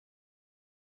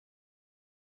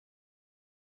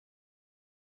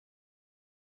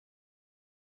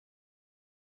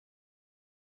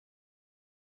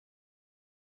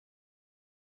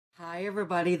Hi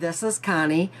everybody, this is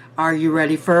Connie. Are you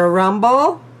ready for a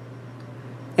rumble?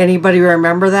 Anybody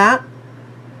remember that?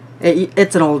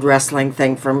 It's an old wrestling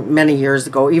thing from many years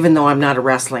ago, even though I'm not a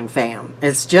wrestling fan.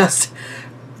 It's just,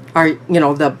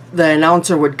 the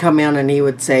announcer would come in and he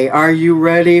would say, "Are you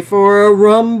ready for a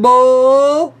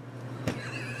rumble?"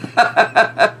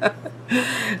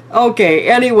 Okay,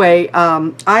 anyway,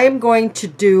 I'm going to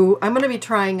be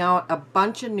trying out a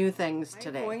bunch of new things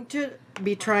today. I'm going to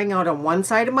be trying out on one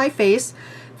side of my face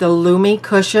the Lumi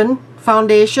Cushion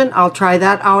Foundation. I'll try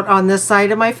that out on this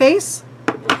side of my face.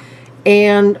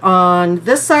 And on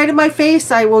this side of my face,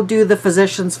 I will do the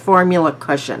Physicians Formula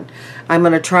Cushion. I'm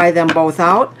going to try them both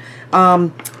out.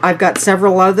 I've got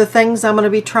several other things I'm going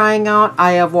to be trying out.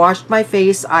 I have washed my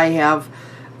face. I have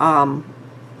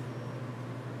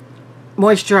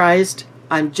moisturized.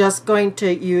 I'm just going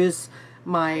to use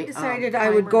I decided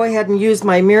I would go ahead and use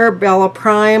my Mirabella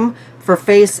Prime for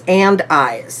face and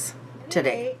eyes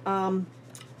today.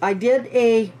 I did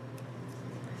a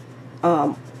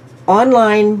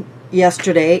online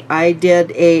yesterday. I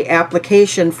did a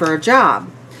application for a job,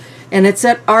 and it's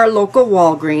at our local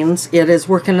Walgreens. It is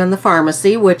working in the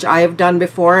pharmacy, which I have done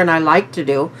before and I like to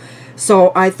do.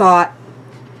 So I thought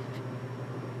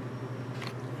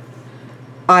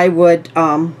I would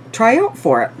try out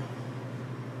for it.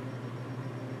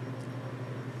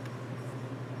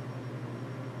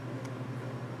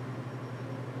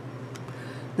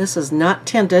 This is not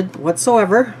tinted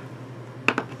whatsoever.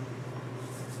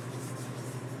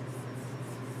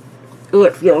 Ooh,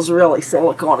 it feels really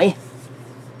silicone-y.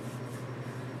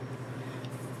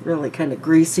 Really kind of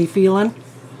greasy feeling,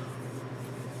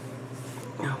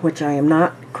 which I am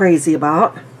not crazy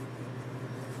about.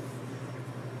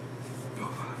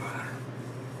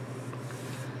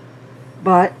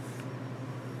 But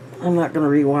I'm not going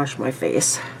to rewash my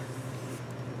face.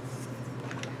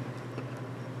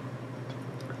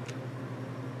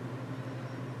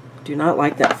 Do not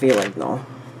like that feeling though.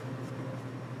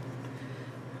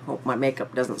 Hope my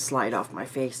makeup doesn't slide off my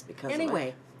face because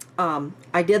anyway,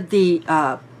 I did the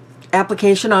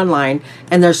application online,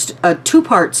 and there's two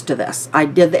parts to this. I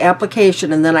did the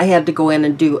application, and then I had to go in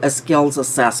and do a skills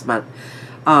assessment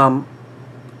on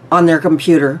their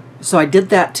computer. So I did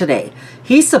that today.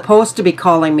 He's supposed to be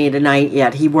calling me tonight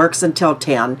yet. He works until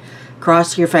 10.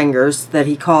 Cross your fingers that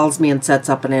he calls me and sets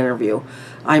up an interview.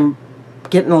 I'm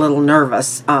getting a little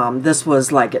nervous. This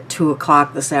was like at 2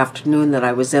 o'clock this afternoon that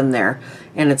I was in there,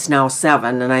 and it's now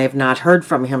 7, and I have not heard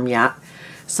from him yet.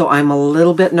 So I'm a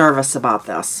little bit nervous about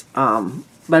this.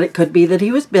 But it could be that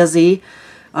he was busy.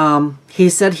 He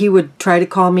said he would try to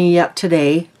call me yet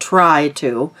today. Try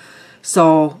to.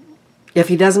 So if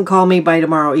he doesn't call me by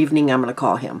tomorrow evening, I'm going to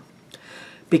call him.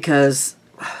 Because,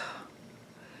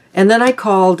 and then I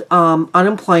called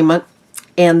unemployment,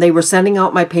 and they were sending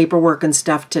out my paperwork and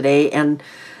stuff today, and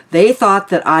they thought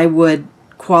that I would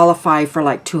qualify for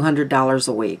like $200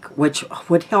 a week, which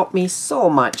would help me so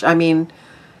much. I mean,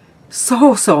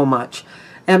 so much.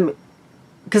 And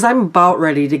because I'm about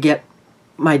ready to get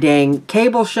my dang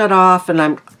cable shut off, and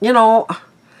I'm,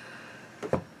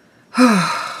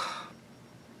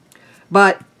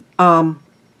 but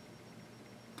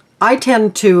I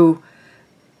tend to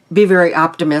be very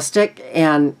optimistic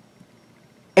and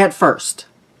at first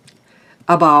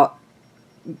about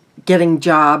getting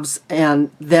jobs,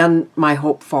 and then my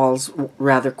hope falls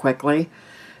rather quickly.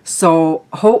 So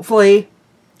hopefully,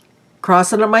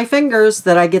 crossing my fingers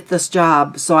that I get this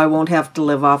job so I won't have to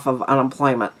live off of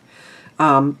unemployment.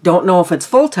 Don't know if it's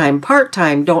full-time,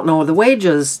 part-time, don't know the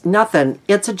wages, nothing.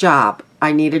 It's a job.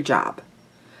 I need a job.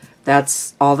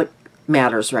 That's all that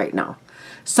matters right now.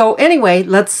 So anyway,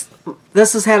 this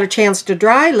has had a chance to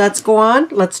dry. Let's go on.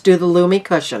 Let's do the Lumi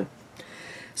Cushion.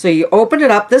 So you open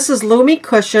it up. This is Lumi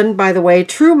Cushion, by the way.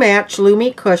 True Match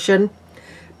Lumi Cushion.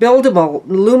 Buildable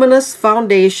Luminous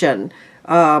Foundation.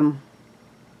 And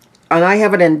I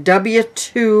have it in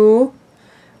W2,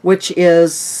 which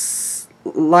is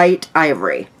light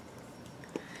ivory.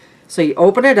 So you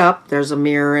open it up. There's a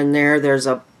mirror in there. There's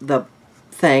the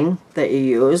thing that you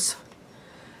use.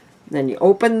 Then you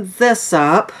open this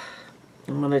up.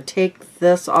 I'm going to take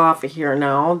this off of here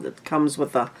now. That comes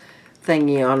with a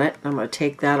thingy on it. I'm going to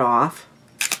take that off.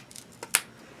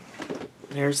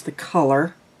 There's the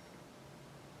color.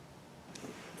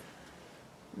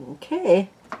 Okay.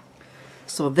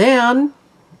 So then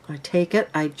I take it,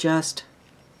 I just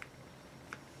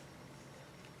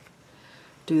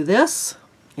do this,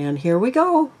 and here we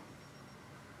go.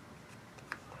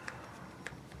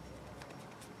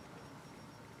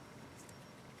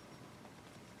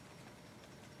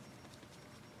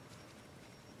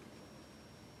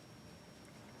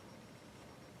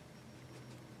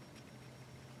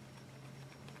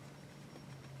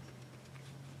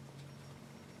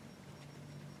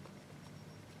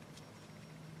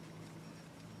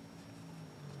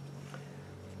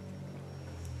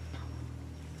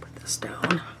 this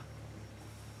down.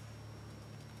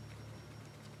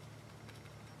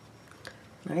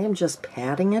 I am just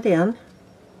patting it in.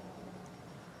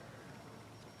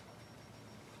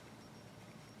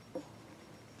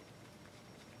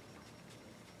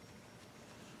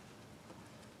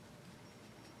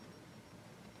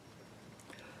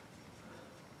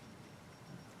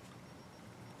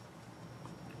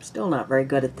 Still not very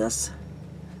good at this.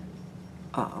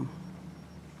 Okay,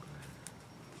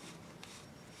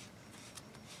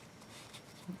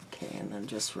 and then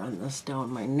just run this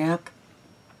down my neck.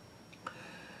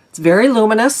 It's very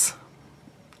luminous.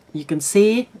 You can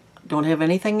see, don't have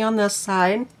anything on this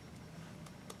side.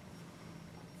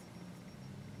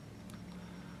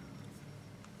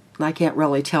 I can't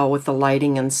really tell with the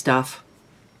lighting and stuff.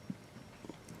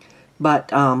 But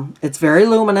it's very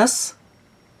luminous.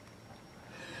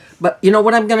 But you know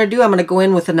what I'm going to do? I'm going to go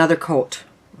in with another coat.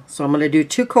 So I'm going to do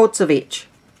 2 coats of each.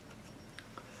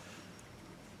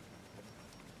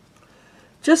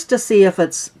 Just to see if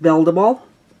it's buildable.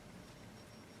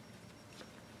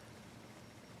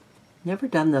 Never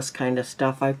done this kind of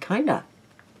stuff. I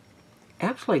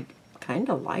actually kind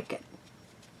of like it.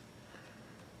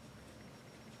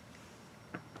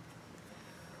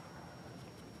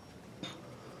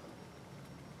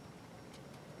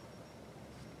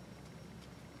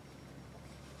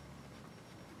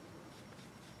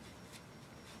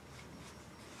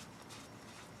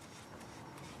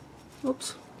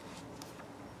 Oops.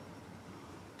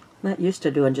 I'm not used to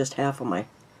doing just half of my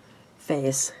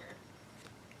face.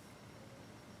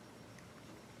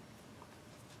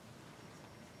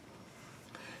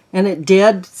 And it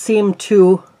did seem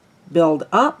to build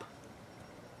up.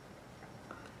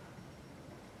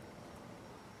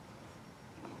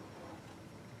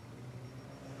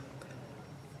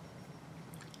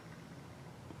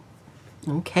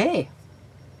 Okay.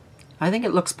 I think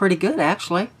it looks pretty good,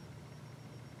 actually.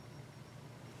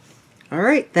 All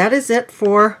right, that is it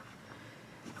for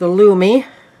the Lumi.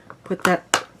 Put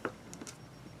that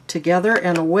together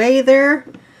and away there.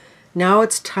 Now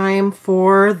it's time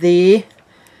for the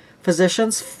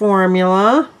Physician's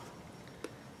Formula.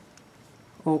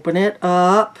 Open it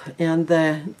up, and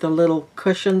the little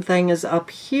cushion thing is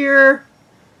up here.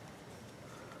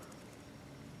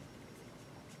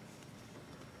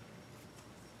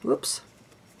 Whoops.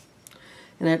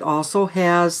 And it also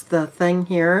has the thing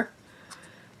here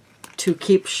to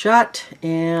keep shut,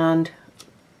 and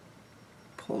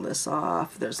pull this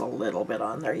off. There's a little bit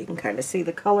on there. You can kind of see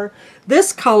the color.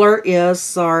 This color is,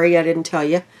 sorry, I didn't tell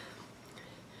you.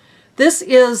 This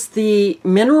is the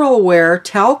Mineral Wear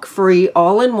Talc-Free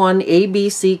All-in-One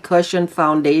ABC Cushion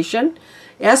Foundation,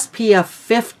 SPF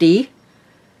 50,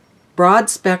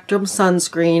 Broad Spectrum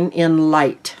Sunscreen in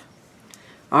Light.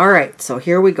 Alright, so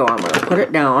here we go. I'm going to put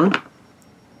it down.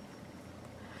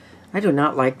 I do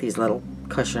not like these little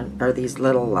cushion, or these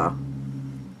little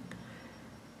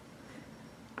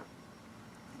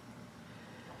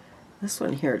this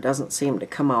one here doesn't seem to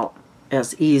come out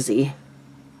as easy.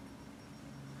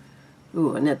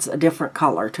 Ooh, and it's a different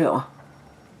color too. You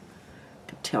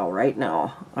can tell right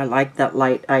now. I like that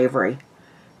light ivory.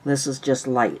 This is just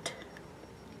light.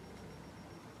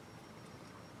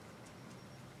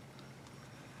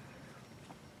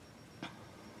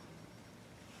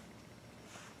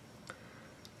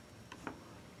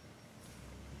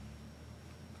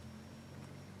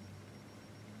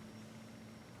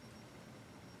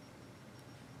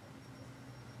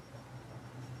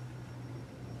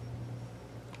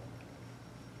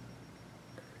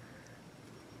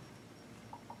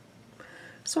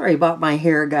 Sorry about my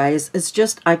hair, guys. It's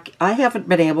just, I haven't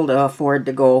been able to afford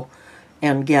to go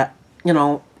and get, you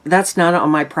know, that's not on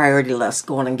my priority list,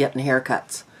 going and getting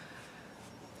haircuts.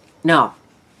 No.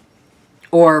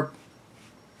 Or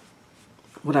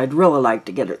what I'd really like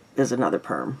to get is another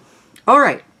perm.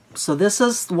 Alright, so this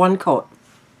is one coat.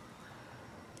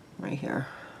 Right here.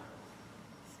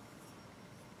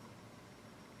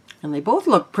 And they both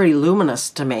look pretty luminous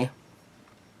to me.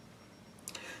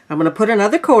 I'm going to put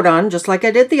another coat on, just like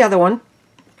I did the other one.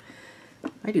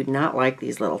 I do not like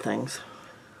these little things.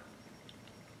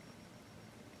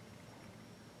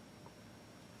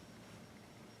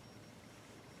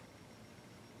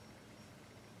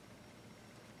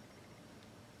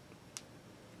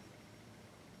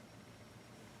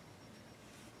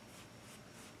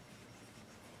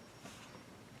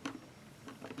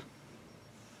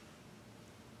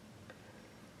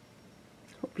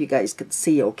 Hope you guys could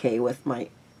see okay with my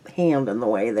hand in the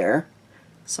way there.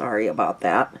 Sorry about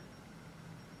that.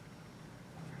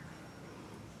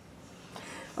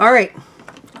 Alright,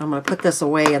 I'm going to put this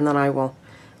away and then I will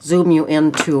zoom you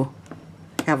in to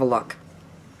have a look.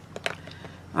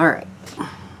 Alright,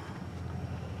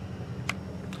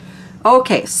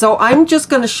 Okay, so I'm just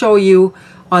going to show you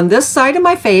on this side of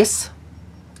my face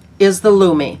is the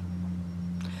Lumi.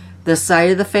 This side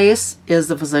of the face is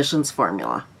the Physicians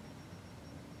Formula.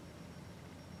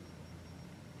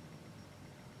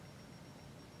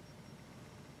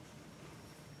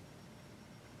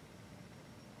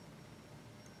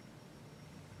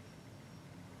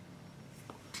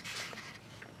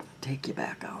 Take you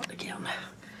back out again.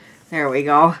 There we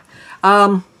go.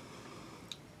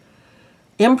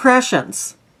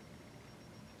 Impressions.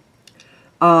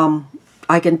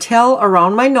 I can tell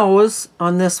around my nose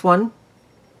on this one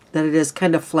that it is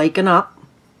kind of flaking up.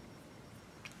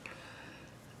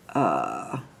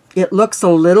 It looks a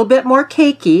little bit more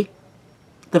cakey,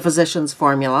 the Physicians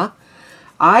Formula.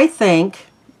 I think,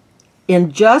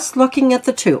 in just looking at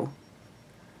the two,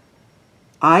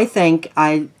 I think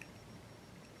I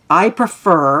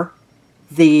prefer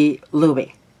the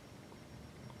Lumi.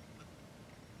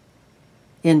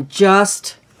 In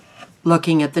just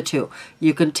looking at the two.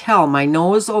 You can tell my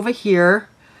nose over here,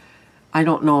 I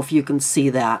don't know if you can see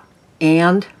that,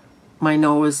 and my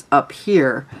nose up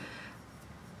here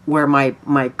where my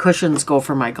cushions go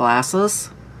for my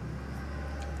glasses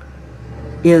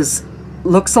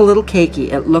looks a little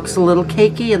cakey. It looks a little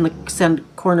cakey in the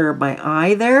corner of my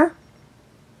eye there.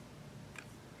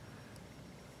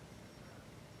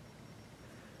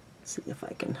 Let's see if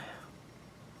I can.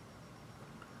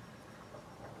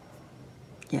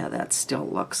 Yeah, that still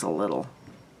looks a little.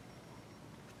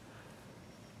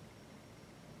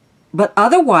 But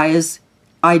otherwise,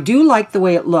 I do like the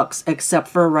way it looks, except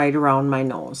for right around my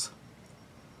nose.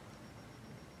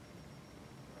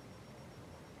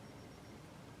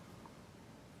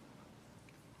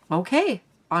 Okay,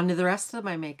 on to the rest of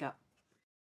my makeup.